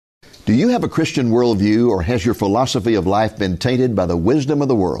Do you have a Christian worldview, or has your philosophy of life been tainted by the wisdom of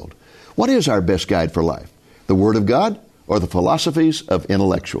the world? What is our best guide for life? The Word of God or the philosophies of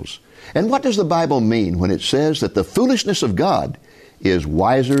intellectuals? And what does the Bible mean when it says that the foolishness of God is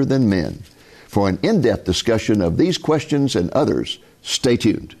wiser than men? For an in-depth discussion of these questions and others, stay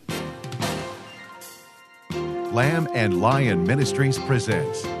tuned. Lamb and Lion Ministries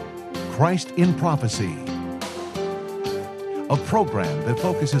presents Christ in Prophecy, a program that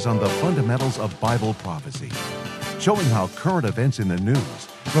focuses on the fundamentals of Bible prophecy, showing how current events in the news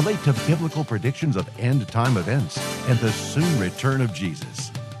relate to biblical predictions of end-time events and the soon return of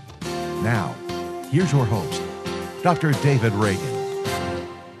Jesus. Now, here's your host, Dr. David Reagan.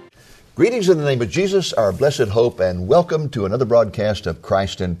 Greetings in the name of Jesus, our blessed hope, and welcome to another broadcast of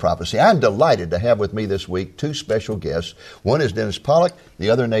Christ in Prophecy. I'm delighted to have with me this week two special guests. One is Dennis Pollock, the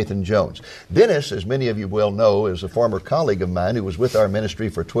other Nathan Jones. Dennis, as many of you well know, is a former colleague of mine who was with our ministry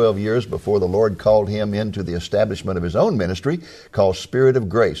for 12 years before the Lord called him into the establishment of his own ministry called Spirit of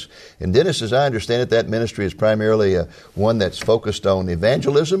Grace. And Dennis, as I understand it, that ministry is primarily one that's focused on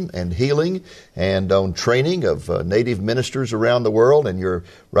evangelism and healing and on training of native ministers around the world. And you're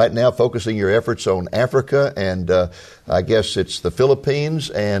right now focusing your efforts on Africa and I guess it's the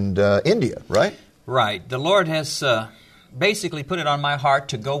Philippines and India, right? Right. The Lord has basically put it on my heart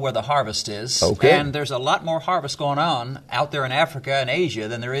to go where the harvest is. Okay. And there's a lot more harvest going on out there in Africa and Asia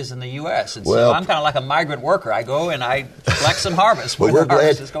than there is in the U.S. And Well, so I'm kind of like a migrant worker. I go and I collect some harvest Well, where the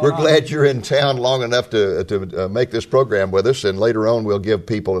harvest is going on. we're glad you're in town long enough to make this program with us, and later on we'll give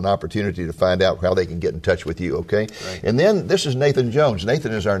people an opportunity to find out how they can get in touch with you, okay? Right. And then this is Nathan Jones.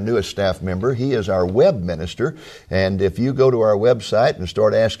 Nathan is our newest staff member. He is our web minister, and if you go to our website and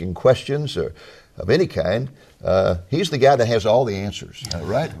start asking questions of any kind, he's the guy that has all the answers,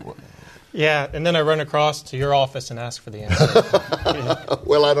 right? Yeah, and then I run across to your office and ask for the answer.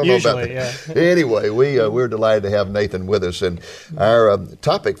 Well, I don't know about that. Usually, yeah. Anyway, we're delighted to have Nathan with us, and our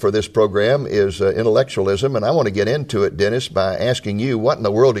topic for this program is intellectualism, and I want to get into it, Dennis, by asking you, what in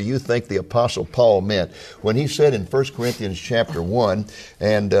the world do you think the Apostle Paul meant when he said in 1 Corinthians chapter 1,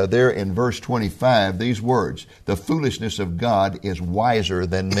 and there in verse 25, these words, "The foolishness of God is wiser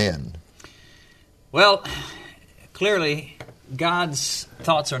than men"? Well, clearly, God's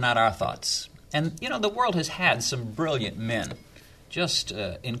thoughts are not our thoughts. And, you know, the world has had some brilliant men, just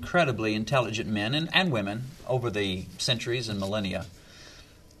incredibly intelligent men and women over the centuries and millennia.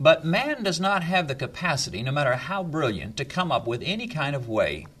 But man does not have the capacity, no matter how brilliant, to come up with any kind of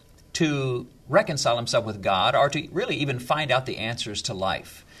way to reconcile himself with God or to really even find out the answers to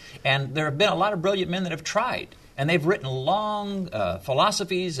life. And there have been a lot of brilliant men that have tried. And they've written long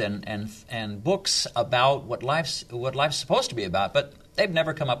philosophies and books about what life's supposed to be about, but they've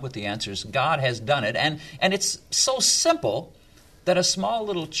never come up with the answers. God has done it, and it's so simple that a small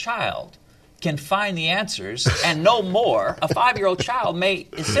little child can find the answers and know more. A 5-year-old child may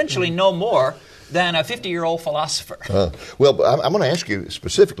essentially know more than a 50-year-old philosopher. Well, I'm going to ask you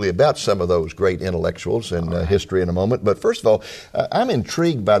specifically about some of those great intellectuals in history in a moment. But first of all, I'm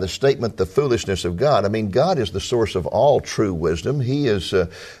intrigued by the statement, the foolishness of God. I mean, God is the source of all true wisdom. He is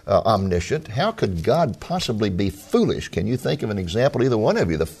omniscient. How could God possibly be foolish? Can you think of an example, either one of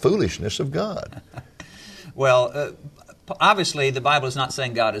you, the foolishness of God? Well, obviously the Bible is not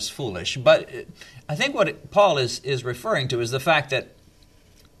saying God is foolish, but I think what Paul is referring to is the fact that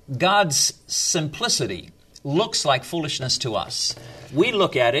God's simplicity looks like foolishness to us. We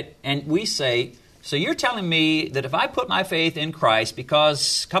look at it and we say, so you're telling me that if I put my faith in Christ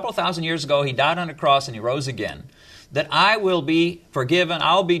because a couple of thousand years ago He died on a cross and He rose again, that I will be forgiven,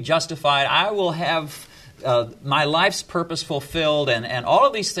 I'll be justified, I will have my life's purpose fulfilled, and all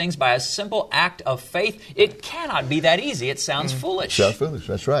of these things by a simple act of faith. It cannot be that easy. It sounds foolish. Sounds foolish,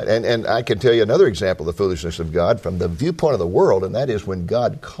 that's right. And I can tell you another example of the foolishness of God from the viewpoint of the world, and that is when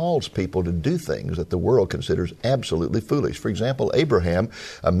God calls people to do things that the world considers absolutely foolish. For example, Abraham,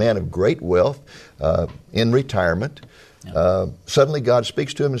 a man of great wealth, in retirement, suddenly God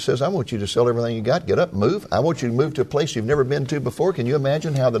speaks to him and says, I want you to sell everything you got, get up, move. I want you to move to a place you've never been to before. Can you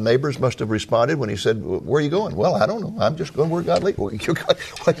imagine how the neighbors must have responded when he said, where are you going? Well, I don't know. I'm just going where God leads.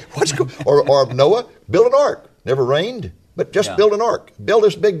 What's going on? Or Noah, build an ark. Never rained, but just build an ark. Build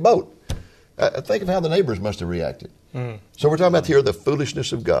this big boat. Think of how the neighbors must have reacted. So we're talking about here the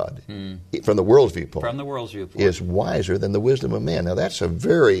foolishness of God from the world's viewpoint. From the world's viewpoint. Is wiser than the wisdom of man. Now that's a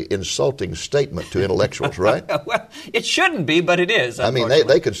very insulting statement to intellectuals, right? Well, it shouldn't be, but it is. I mean,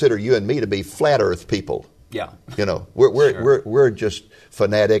 they consider you and me to be flat earth people. Yeah. You know, we're Sure. we're just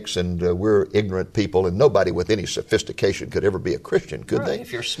fanatics, and we're ignorant people, and nobody with any sophistication could ever be a Christian, could Right. they?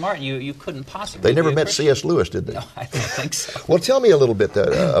 If you're smart, you couldn't possibly. They never be a met Christian. C.S. Lewis, did they? No, I don't think so. Well, tell me a little bit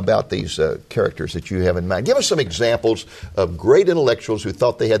about these characters that you have in mind. Give us some examples of great intellectuals who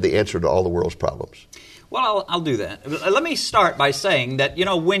thought they had the answer to all the world's problems. Well, I'll do that. Let me start by saying that,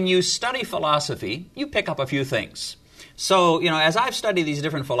 when you study philosophy, you pick up a few things. So, as I've studied these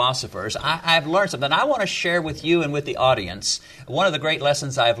different philosophers, I've learned something. I want to share with you and with the audience one of the great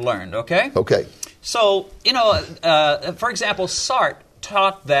lessons I've learned, okay? Okay. So, for example, Sartre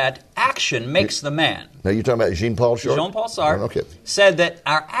taught that action makes the man. Now, you're talking about Jean-Paul Sartre? Jean-Paul Sartre Okay. said that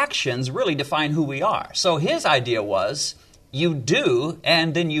our actions really define who we are. So his idea was, you do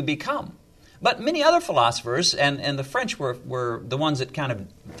and then you become. But many other philosophers, and the French were the ones that kind of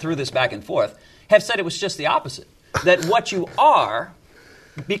threw this back and forth, have said it was just the opposite. That what you are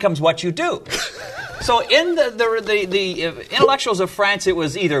becomes what you do. So in the intellectuals of France, it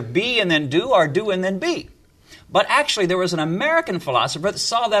was either be and then do, or do and then be. But actually, there was an American philosopher that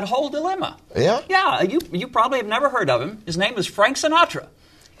saw that whole dilemma. Yeah? Yeah, you probably have never heard of him. His name was Frank Sinatra.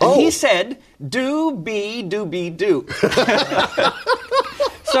 And Oh. he said, do, be, do.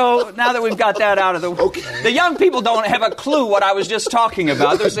 So now that we've got that out of the way, the young people don't have a clue what I was just talking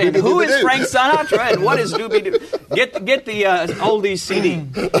about. They're saying, who is Frank Sinatra and what is doobie-doo? Get the oldies CD.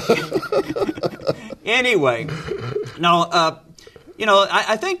 Anyway, no,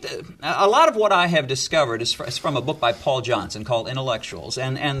 I think a lot of what I have discovered is from a book by Paul Johnson called Intellectuals.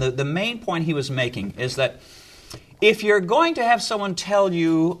 And the main point he was making is that if you're going to have someone tell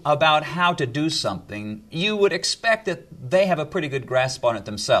you about how to do something, you would expect that they have a pretty good grasp on it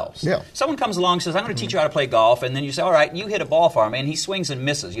themselves. Yeah. Someone comes along and says, I'm going to teach you how to play golf, and then you say, all right, you hit a ball for me, and he swings and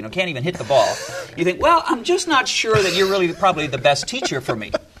misses, can't even hit the ball. You think, well, I'm just not sure that you're really probably the best teacher for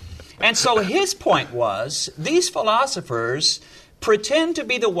me. And so his point was, these philosophers pretend to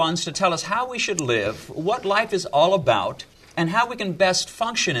be the ones to tell us how we should live, what life is all about, and how we can best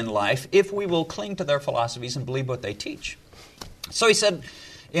function in life if we will cling to their philosophies and believe what they teach. So he said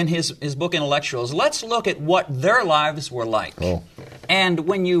in his book Intellectuals, let's look at what their lives were like. Oh. And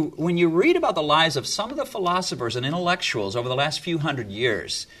when you read about the lives of some of the philosophers and intellectuals over the last few hundred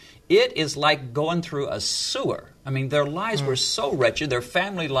years, it is like going through a sewer. I mean, their lives were so wretched, their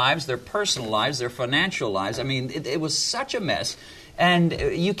family lives, their personal lives, their financial lives. I mean, it was such a mess. And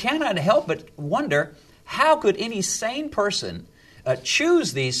you cannot help but wonder, how could any sane person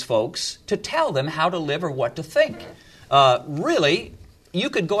choose these folks to tell them how to live or what to think? Really, you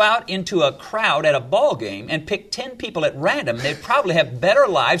could go out into a crowd at a ball game and pick 10 people at random. They'd probably have better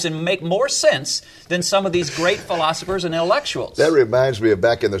lives and make more sense than some of these great philosophers and intellectuals. That reminds me of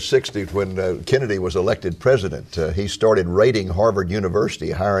back in the 60s when Kennedy was elected president. He started raiding Harvard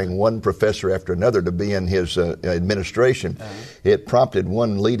University, hiring one professor after another to be in his administration. It prompted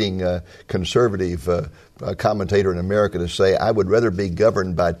one leading conservative commentator in America to say, I would rather be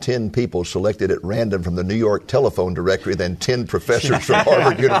governed by 10 people selected at random from the New York telephone directory than 10 professors from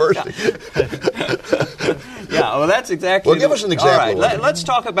Harvard University. Yeah, well, that's exactly... Well, give us an example. All right, let's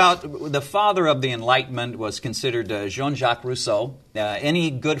talk about the father of the Enlightenment was considered Jean-Jacques Rousseau. Any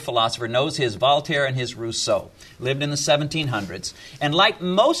good philosopher knows his Voltaire and his Rousseau. Lived in the 1700s. And like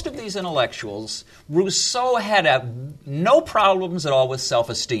most of these intellectuals, Rousseau had no problems at all with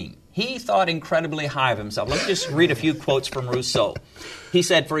self-esteem. He thought incredibly high of himself. Let me just read a few quotes from Rousseau. He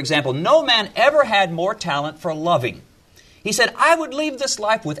said, for example, no man ever had more talent for loving. He said, I would leave this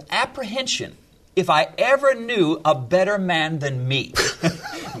life with apprehension if I ever knew a better man than me.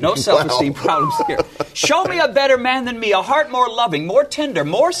 No self-esteem problems here. Show me a better man than me, a heart more loving, more tender,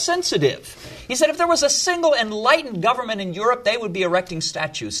 more sensitive. He said, if there was a single enlightened government in Europe, they would be erecting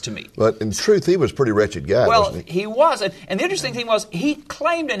statues to me. But in truth, he was a pretty wretched guy, Well, wasn't he? he was. And the interesting thing was, he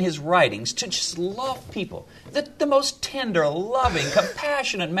claimed in his writings to just love people. The most tender, loving,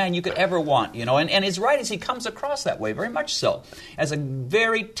 compassionate man you could ever want, And his writings, he comes across that way, very much so, as a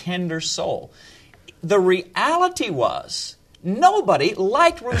very tender soul. The reality was, nobody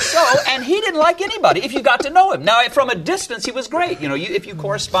liked Rousseau, and he didn't like anybody if you got to know him. Now, from a distance, he was great. If you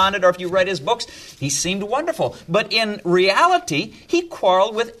corresponded or if you read his books, he seemed wonderful. But in reality, he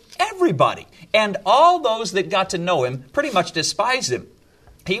quarreled with everybody. And all those that got to know him pretty much despised him.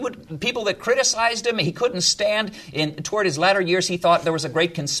 People that criticized him, he couldn't stand. Toward his latter years, he thought there was a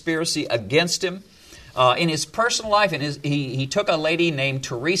great conspiracy against him. In his personal life, he took a lady named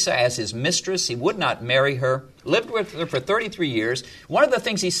Teresa as his mistress. He would not marry her. Lived with her for 33 years. One of the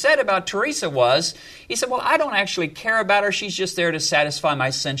things he said about Teresa was, he said, well, I don't actually care about her. She's just there to satisfy my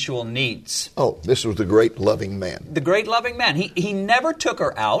sensual needs. Oh, this was the great loving man. The great loving man. He never took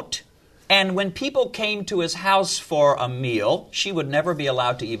her out. And when people came to his house for a meal, she would never be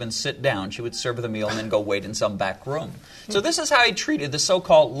allowed to even sit down. She would serve the meal and then go wait in some back room. So this is how he treated the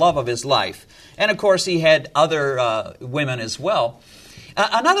so-called love of his life. And of course, he had other women as well.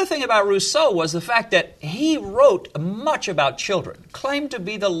 Another thing about Rousseau was the fact that he wrote much about children, claimed to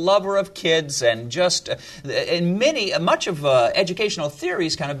be the lover of kids, and just in much of educational theory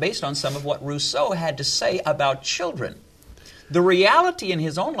is kind of based on some of what Rousseau had to say about children. The reality in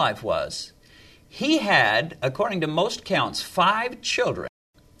his own life was he had, according to most counts, 5 children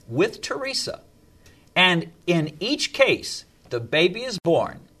with Teresa. And in each case, the baby is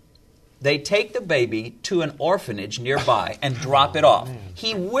born. They take the baby to an orphanage nearby and drop it off.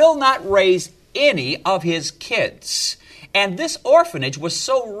 He will not raise any of his kids. And this orphanage was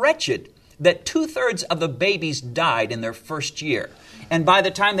so wretched that 2/3 of the babies died in their first year. And by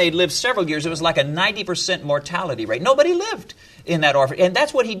the time they lived several years, it was like a 90% mortality rate. Nobody lived in that orphanage. And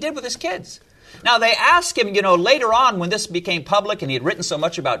that's what he did with his kids. Now, they asked him, later on when this became public and he had written so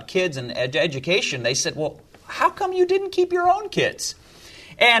much about kids and education, they said, well, how come you didn't keep your own kids?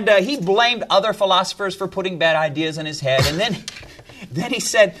 And he blamed other philosophers for putting bad ideas in his head. And then he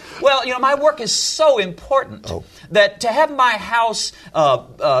said, well, my work is so important that to have my house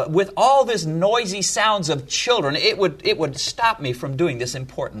with all this noisy sounds of children, it would stop me from doing this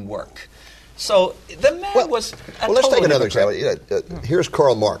important work. So the man was let's take another example. Here's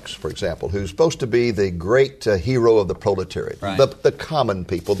Karl Marx, for example, who's supposed to be the great hero of the proletariat, right. the common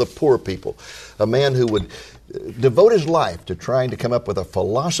people, the poor people, a man who would devote his life to trying to come up with a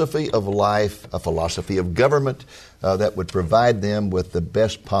philosophy of life, a philosophy of government that would provide them with the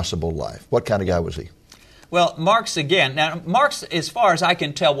best possible life. What kind of guy was he? Well, Marx, again, now Marx, as far as I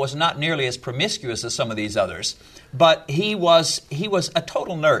can tell, was not nearly as promiscuous as some of these others, but he was a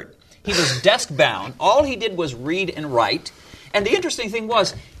total nerd. He was desk-bound. All he did was read and write. And the interesting thing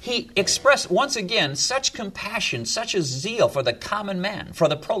was, he expressed, once again, such compassion, such a zeal for the common man, for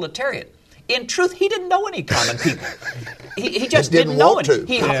the proletariat. In truth, he didn't know any common people. He just didn't know any.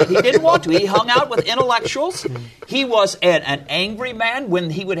 He didn't want to. He hung out with intellectuals. He was an angry man. When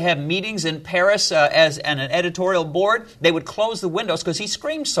he would have meetings in Paris as an editorial board, they would close the windows because he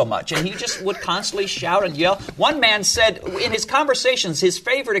screamed so much. And he just would constantly shout and yell. One man said in his conversations, his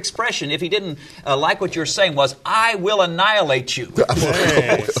favorite expression, if he didn't like what you're saying, was, I will annihilate you.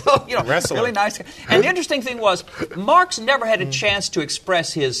 So, really nice. And the interesting thing was, Marx never had a chance to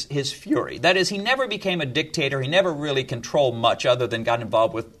express his fury. That is, he never became a dictator. He never really controlled much other than got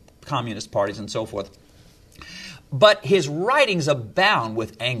involved with communist parties and so forth. But his writings abound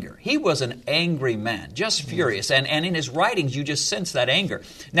with anger. He was an angry man, just furious. And in his writings, you just sense that anger.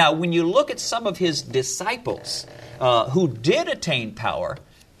 Now, when you look at some of his disciples who did attain power,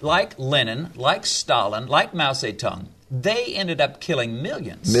 like Lenin, like Stalin, like Mao Zedong, they ended up killing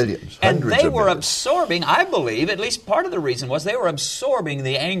millions. And they were absorbing, I believe, at least part of the reason was they were absorbing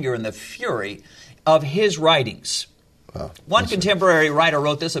the anger and the fury of his writings. Wow. One contemporary writer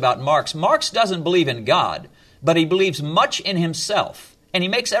wrote this about Marx. Marx doesn't believe in God, but he believes much in himself, and he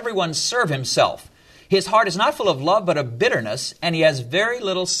makes everyone serve himself. His heart is not full of love, but of bitterness, and he has very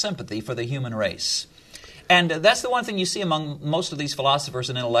little sympathy for the human race. And that's the one thing you see among most of these philosophers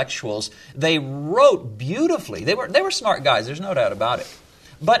and intellectuals. They wrote beautifully. They were smart guys, there's no doubt about it.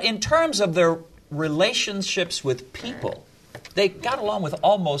 But in terms of their relationships with people, they got along with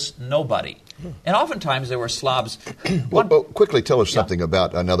almost nobody. And oftentimes they were slobs. Well, quickly tell us something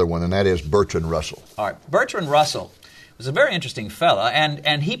about another one, and that is Bertrand Russell. All right. Bertrand Russell was a very interesting fella,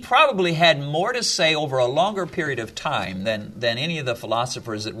 and he probably had more to say over a longer period of time than any of the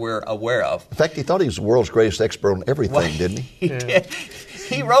philosophers that we're aware of. In fact, he thought he was the world's greatest expert on everything, didn't he? He did.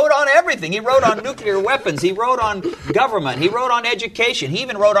 He wrote on everything. He wrote on nuclear weapons. He wrote on government. He wrote on education. He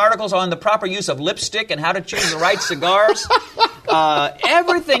even wrote articles on the proper use of lipstick and how to choose the right cigars.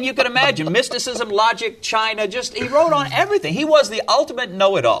 Everything you could imagine. Mysticism, logic, China. He wrote on everything. He was the ultimate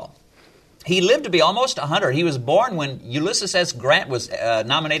know-it-all. He lived to be almost 100. He was born when Ulysses S. Grant was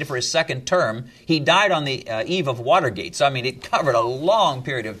nominated for his second term. He died on the eve of Watergate. So, it covered a long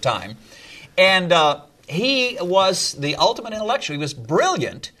period of time. And he was the ultimate intellectual. He was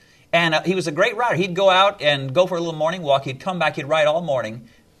brilliant, and he was a great writer. He'd go out and go for a little morning walk. He'd come back. He'd write all morning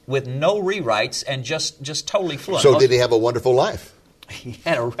with no rewrites and just totally fluent. So did he have a wonderful life? He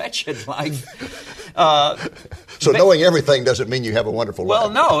had a wretched life. So knowing everything doesn't mean you have a wonderful life. Well,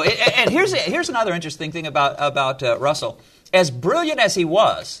 no. And here's another interesting thing about Russell. As brilliant as he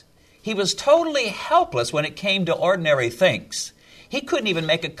was totally helpless when it came to ordinary things. he couldn't even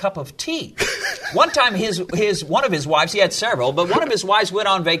make a cup of tea. One time, one of his wives, he had several, but one of his wives went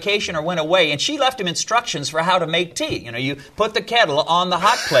on vacation or went away, and she left him instructions for how to make tea. You know, you put the kettle on the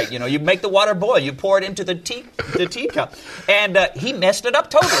hot plate. You know, you make the water boil. You pour it into the teacup. And he messed it up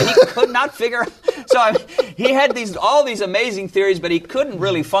totally. He could not figure. So he had all these amazing theories, but he couldn't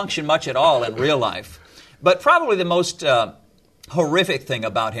really function much at all in real life. But probably the most horrific thing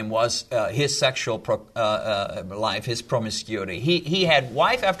about him was his sexual life, his promiscuity. He had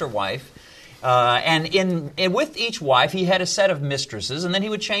wife after wife, and with each wife he had a set of mistresses, and then he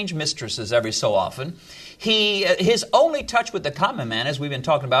would change mistresses every so often. His only touch with the common man, as we've been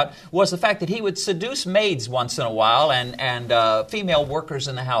talking about, was the fact that he would seduce maids once in a while and female workers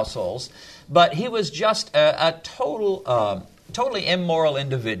in the households. But he was just a totally immoral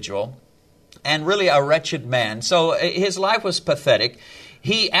individual, and really a wretched man. So his life was pathetic.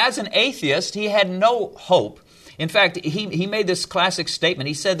 As an atheist, he had no hope. In fact, he made this classic statement.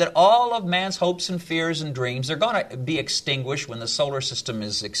 He said that all of man's hopes and fears and dreams are going to be extinguished when the solar system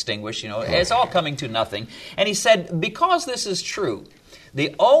is extinguished. You know, it's all coming to nothing. And he said, because this is true,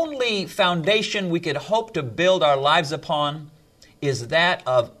 the only foundation we could hope to build our lives upon is that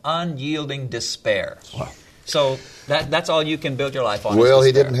of unyielding despair. Wow. So that's all you can build your life on. Well,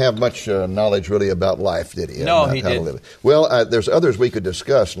 he didn't have much knowledge really about life, did he? No, he didn't. Well, there's others we could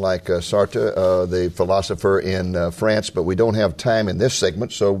discuss, like Sartre, the philosopher in France, but we don't have time in this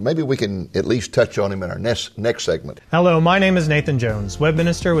segment, so maybe we can at least touch on him in our next segment. Hello, my name is Nathan Jones, web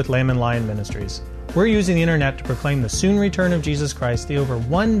minister with Lamb and Lion Ministries. We're using the internet to proclaim the soon return of Jesus Christ to the over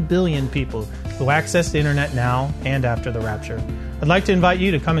 1 billion people who access the internet now and after the rapture. I'd like to invite you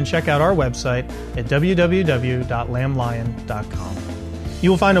to come and check out our website at www.lamblion.com. You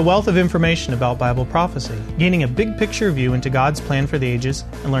will find a wealth of information about Bible prophecy, gaining a big picture view into God's plan for the ages,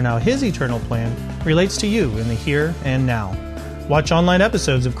 and learn how His eternal plan relates to you in the here and now. Watch online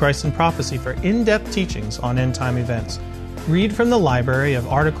episodes of Christ in Prophecy for in-depth teachings on end-time events. Read from the library of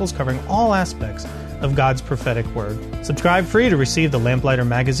articles covering all aspects of God's prophetic word. Subscribe free to receive the Lamplighter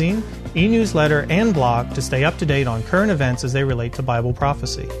magazine, e-newsletter, and blog to stay up to date on current events as they relate to Bible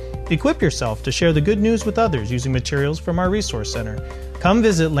prophecy. Equip yourself to share the good news with others using materials from our resource center. Come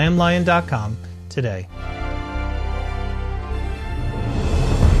visit lamblion.com today.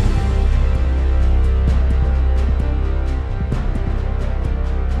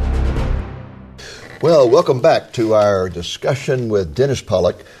 Well, welcome back to our discussion with Dennis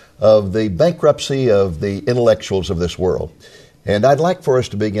Pollock of the bankruptcy of the intellectuals of this world. And I'd like for us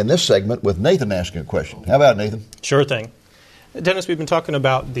to begin this segment with Nathan asking a question. How about Nathan? Sure thing. Dennis, we've been talking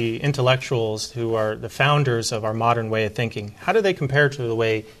about the intellectuals who are the founders of our modern way of thinking. How do they compare to the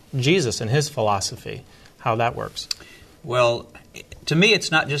way Jesus and his philosophy, how that works? Well, to me,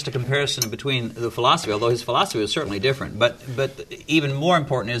 it's not just a comparison between the philosophy, although his philosophy was certainly different, but even more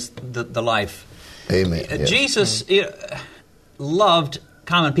important is the life. Amen. Yes. Jesus loved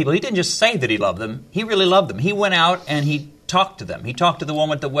common people. He didn't just say that he loved them. He really loved them. He went out and he talked to them. He talked to the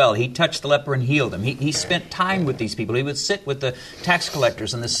woman at the well. He touched the leper and healed them. He spent time with these people. He would sit with the tax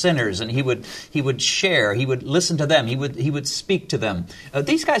collectors and the sinners, and he would share. He would listen to them. He would speak to them.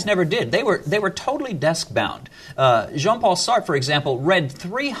 These guys never did. They were totally desk bound. Jean-Paul Sartre, for example, read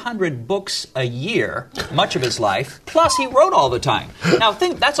 300 books a year, much of his life. Plus, he wrote all the time. Now,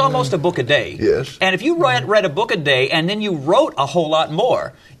 think that's almost a book a day. Yes. And if you read a book a day and then you wrote a whole lot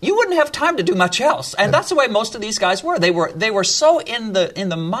more, you wouldn't have time to do much else. And that's the way most of these guys were. They were so in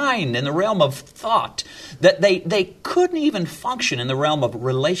the mind, in the realm of thought, that they couldn't even function in the realm of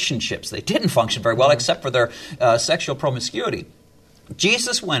relationships. They didn't function very well except for their sexual promiscuity.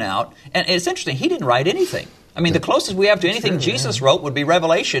 Jesus went out, and it's interesting, he didn't write anything. I mean, the closest we have to anything Jesus wrote would be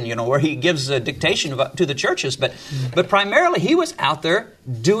Revelation, where he gives a dictation to the churches. But primarily, he was out there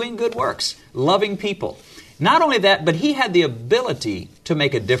doing good works, loving people. Not only that, but he had the ability to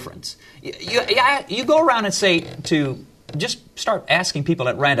make a difference. You go around and say just start asking people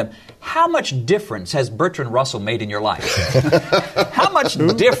at random, how much difference has Bertrand Russell made in your life? How much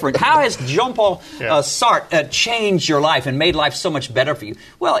difference? How has Jean-Paul Sartre changed your life and made life so much better for you?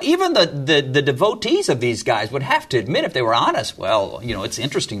 Well, even the devotees of these guys would have to admit, if they were honest, well, it's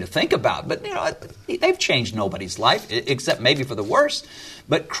interesting to think about, but they've changed nobody's life, except maybe for the worse.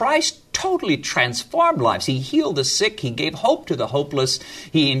 But Christ totally transformed lives. He healed the sick. He gave hope to the hopeless.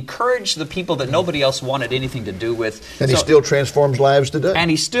 He encouraged the people that nobody else wanted anything to do with. And he still transforms lives today.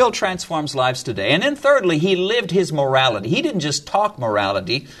 And he still transforms lives today. And then thirdly, he lived his morality. He didn't just talk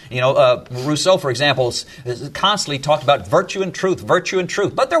morality. Rousseau, for example, constantly talked about virtue and truth.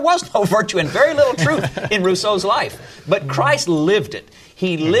 But there was no virtue and very little truth in Rousseau's life. But Christ lived it.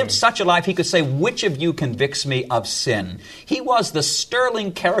 He lived such a life he could say, which of you convicts me of sin? He was the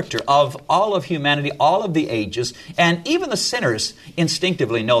sterling character of all of humanity, all of the ages, and even the sinners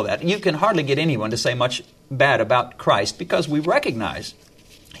instinctively know that. You can hardly get anyone to say much bad about Christ because we recognize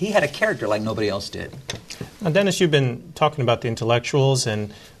he had a character like nobody else did. Now, Dennis, you've been talking about the intellectuals,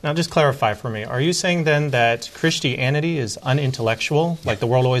 and now just clarify for me. Are you saying then that Christianity is unintellectual, like the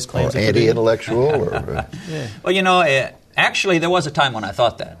world always claims it to be? Anti-intellectual? Well, actually, there was a time when I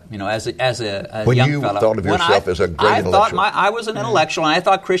thought that, as a when young you fellow. thought of yourself as a great intellectual. I was an intellectual, and I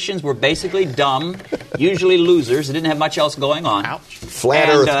thought Christians were basically dumb, usually losers, that didn't have much else going on. Ouch. Flat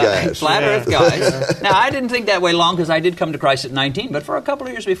Earth guys. Flat Earth guys. Now, I didn't think that way long because I did come to Christ at 19, but for a couple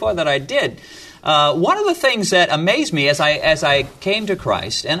of years before that I did. One of the things that amazed me as I came to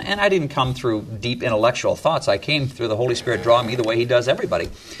Christ, and I didn't come through deep intellectual thoughts, I came through the Holy Spirit drawing me the way He does everybody.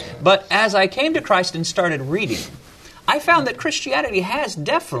 But as I came to Christ and started reading, I found that Christianity has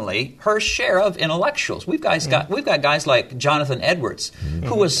definitely her share of intellectuals. We've got guys like Jonathan Edwards,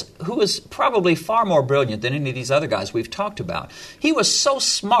 who was probably far more brilliant than any of these other guys we've talked about. He was so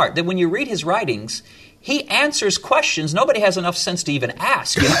smart that when you read his writings, he answers questions nobody has enough sense to even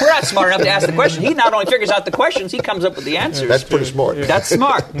ask. We're not smart enough to ask the question. He not only figures out the questions, he comes up with the answers. That's pretty smart. That's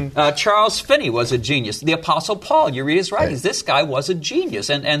smart. Charles Finney was a genius. The Apostle Paul, you read his writings, this guy was a genius.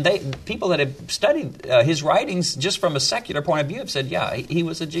 And people that have studied his writings just from a secular point of view have said, yeah, he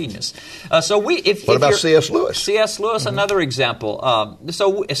was a genius. What about C.S. Lewis? C.S. Lewis, another example.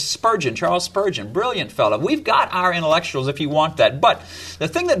 Spurgeon, Charles Spurgeon, brilliant fellow. We've got our intellectuals if you want that. But the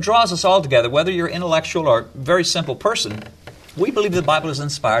thing that draws us all together, whether you're intellectual or very simple person, we believe the Bible is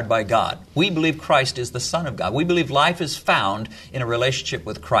inspired by God. We believe Christ is the Son of God. We believe life is found in a relationship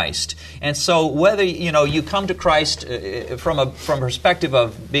with Christ. And so whether you come to Christ from a perspective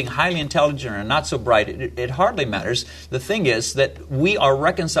of being highly intelligent or not so bright, it hardly matters. The thing is that we are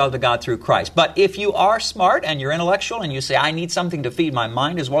reconciled to God through Christ. But if you are smart and you're intellectual and you say, I need something to feed my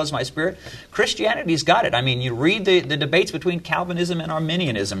mind as well as my spirit, Christianity's got it. I mean, you read the debates between Calvinism and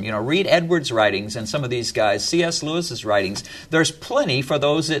Arminianism. Read Edwards' writings and some of these guys, C.S. Lewis's writings. There's plenty for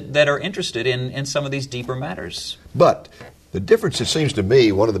those that are interested in some of these deeper matters. But the difference, it seems to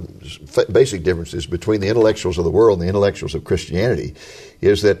me, one of the basic differences between the intellectuals of the world and the intellectuals of Christianity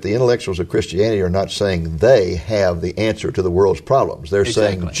is that the intellectuals of Christianity are not saying they have the answer to the world's problems. They're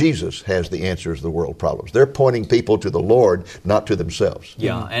saying Jesus has the answers to the world's problems. They're pointing people to the Lord, not to themselves.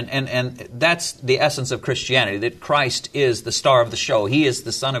 Yeah, and that's the essence of Christianity, that Christ is the star of the show. He is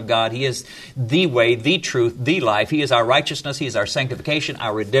the Son of God. He is the way, the truth, the life. He is our righteousness. He is our sanctification,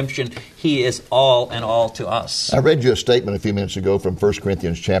 our redemption. He is all and all to us. I read you a statement a few minutes ago from 1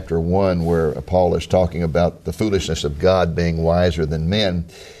 Corinthians chapter 1 where Paul is talking about the foolishness of God being wiser than men.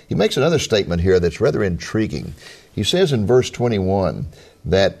 He makes another statement here that's rather intriguing. He says in verse 21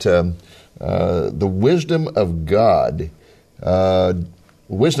 that the wisdom of God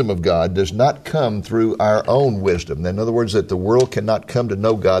does not come through our own wisdom. In other words, that the world cannot come to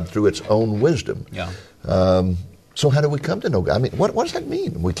know God through its own wisdom. Yeah. So how do we come to know God? I mean, what does that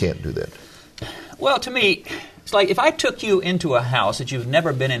mean? We can't do that. Well, to me, it's like if I took you into a house that you've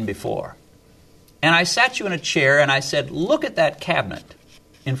never been in before, and I sat you in a chair and I said, look at that cabinet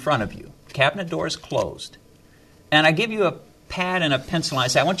in front of you. Cabinet door is closed. And I give you a pad and a pencil and I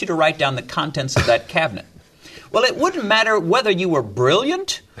say, I want you to write down the contents of that cabinet. Well, it wouldn't matter whether you were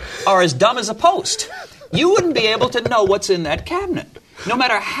brilliant or as dumb as a post. You wouldn't be able to know what's in that cabinet. No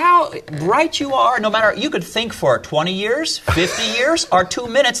matter how bright you are, no matter, you could think for 20 years, 50 years, or 2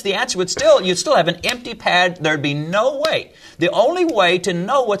 minutes, the answer would you'd still have an empty pad. There'd be no way. The only way to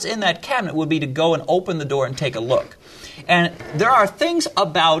know what's in that cabinet would be to go and open the door and take a look. And there are things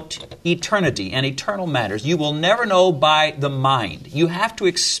about eternity and eternal matters you will never know by the mind. You have to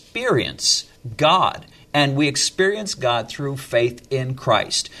experience God. And we experience God through faith in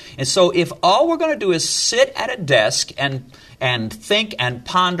Christ. And so if all we're going to do is sit at a desk and think and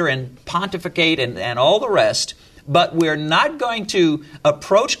ponder and pontificate and all the rest, but we're not going to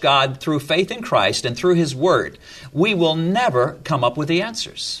approach God through faith in Christ and through His Word, we will never come up with the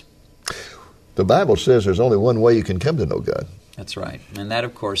answers. The Bible says there's only one way you can come to know God. That's right. And that,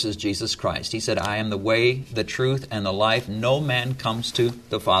 of course, is Jesus Christ. He said, I am the way, the truth, and the life. No man comes to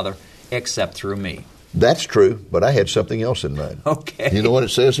the Father except through me. That's true, but I had something else in mind. Okay. You know what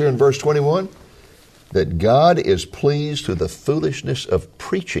it says here in verse 21? That God is pleased through the foolishness of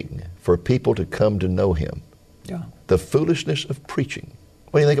preaching for people to come to know Him. Yeah. The foolishness of preaching.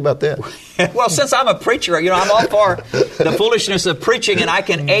 What do you think about that? Well, since I'm a preacher, I'm all for the foolishness of preaching, and I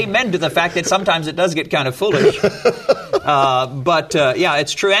can amen to the fact that sometimes it does get kind of foolish. Yeah,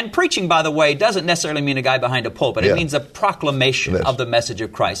 it's true. And preaching, by the way, doesn't necessarily mean a guy behind a pulpit. It means a proclamation of the message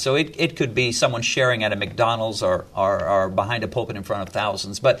of Christ. So it could be someone sharing at a McDonald's or behind a pulpit in front of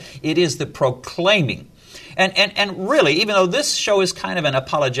thousands. But it is the proclaiming. And really, even though this show is kind of an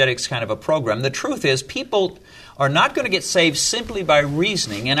apologetics kind of a program, the truth is people are not going to get saved simply by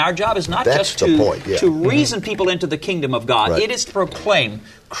reasoning, and our job is not just to reason people into the kingdom of God. Right. It is to proclaim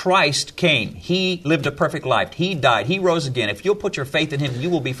Christ came. He lived a perfect life. He died. He rose again. If you'll put your faith in Him, you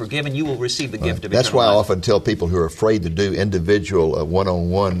will be forgiven. You will receive the gift of eternal life. That's why I often tell people who are afraid to do individual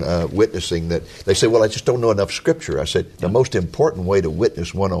one-on-one witnessing that they say, well, I just don't know enough Scripture. I said, the most important way to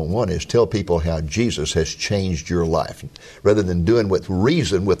witness one-on-one is tell people how Jesus has changed your life. Rather than doing with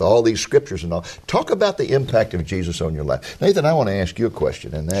reason with all these Scriptures and all, talk about the impact of Jesus on your life. Nathan, I want to ask you a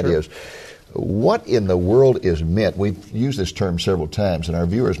question, and that is, what in the world is meant? We've used this term several times, and our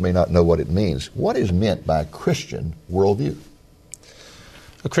viewers may not know what it means. What is meant by Christian worldview?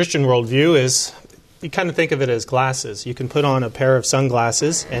 A Christian worldview is, you kind of think of it as glasses. You can put on a pair of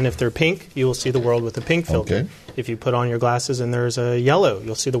sunglasses, and if they're pink, you will see the world with a pink filter. Okay. If you put on your glasses and there's a yellow,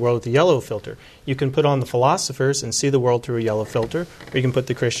 you'll see the world with a yellow filter. You can put on the philosophers and see the world through a yellow filter, or you can put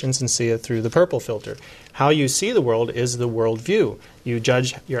the Christians and see it through the purple filter. How you see the world is the worldview. You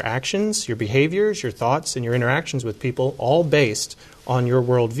judge your actions, your behaviors, your thoughts, and your interactions with people, all based on your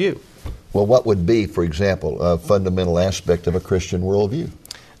worldview. Well, what would be, for example, a fundamental aspect of a Christian worldview?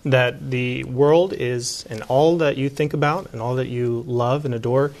 That the world is, and all that you think about and all that you love and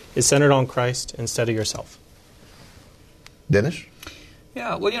adore is centered on Christ instead of yourself. Dennis?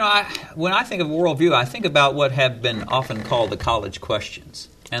 Yeah, well, when I think of worldview, I think about what have been often called the college questions.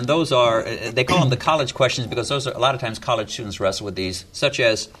 And those are, they call them the college questions because those are, a lot of times college students wrestle with these, such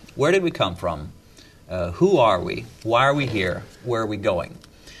as, where did we come from? Who are we? Why are we here? Where are we going?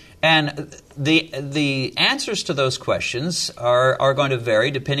 And the answers to those questions are going to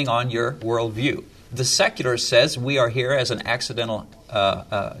vary depending on your worldview. The secular says we are here as an accidental,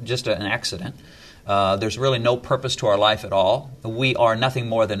 just an accident. There's really no purpose to our life at all. We are nothing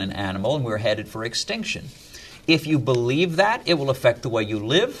more than an animal, and we're headed for extinction. If you believe that, it will affect the way you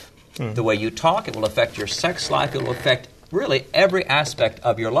live, the way you talk. It will affect your sex life. It will affect really every aspect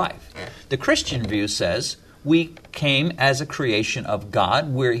of your life. The Christian view says we came as a creation of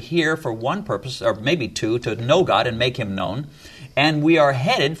God. We're here for one purpose, or maybe two, to know God and make Him known. And we are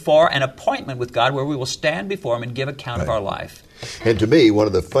headed for an appointment with God where we will stand before Him and give account of our life. And to me, one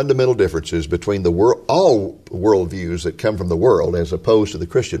of the fundamental differences between all worldviews that come from the world as opposed to the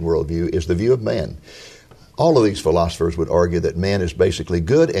Christian worldview is the view of man. All of these philosophers would argue that man is basically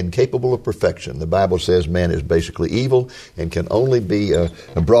good and capable of perfection. The Bible says man is basically evil and can only be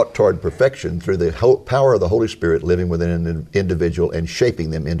brought toward perfection through the power of the Holy Spirit living within an individual and shaping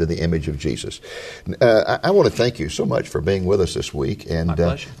them into the image of Jesus. I want to thank you so much for being with us this week. And my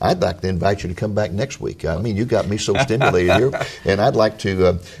pleasure. I'd like to invite you to come back next week. I mean, you got me so stimulated here. And I'd like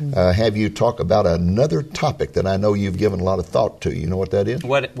to have you talk about another topic that I know you've given a lot of thought to. You know what that is?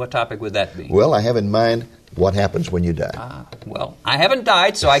 What topic would that be? Well, I have in mind what happens when you die. Well, I haven't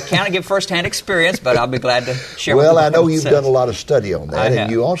died, so I can't give firsthand experience, but I'll be glad to share with you. Well, I know you've done a lot of study on that,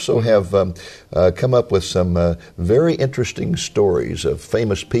 and you also have come up with some very interesting stories of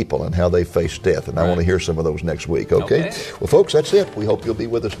famous people and how they faced death, and I want to hear some of those next week, okay? Well, folks, that's it. We hope you'll be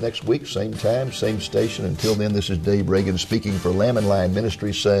with us next week, same time, same station. Until then, this is Dave Reagan speaking for Lamb and Lion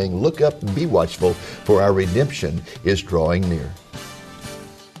Ministries saying, look up and be watchful, for our redemption is drawing near.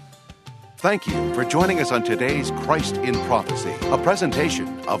 Thank you for joining us on today's Christ in Prophecy, a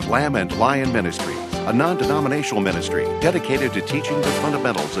presentation of Lamb and Lion Ministries, a non-denominational ministry dedicated to teaching the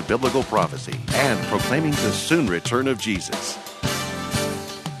fundamentals of biblical prophecy and proclaiming the soon return of Jesus.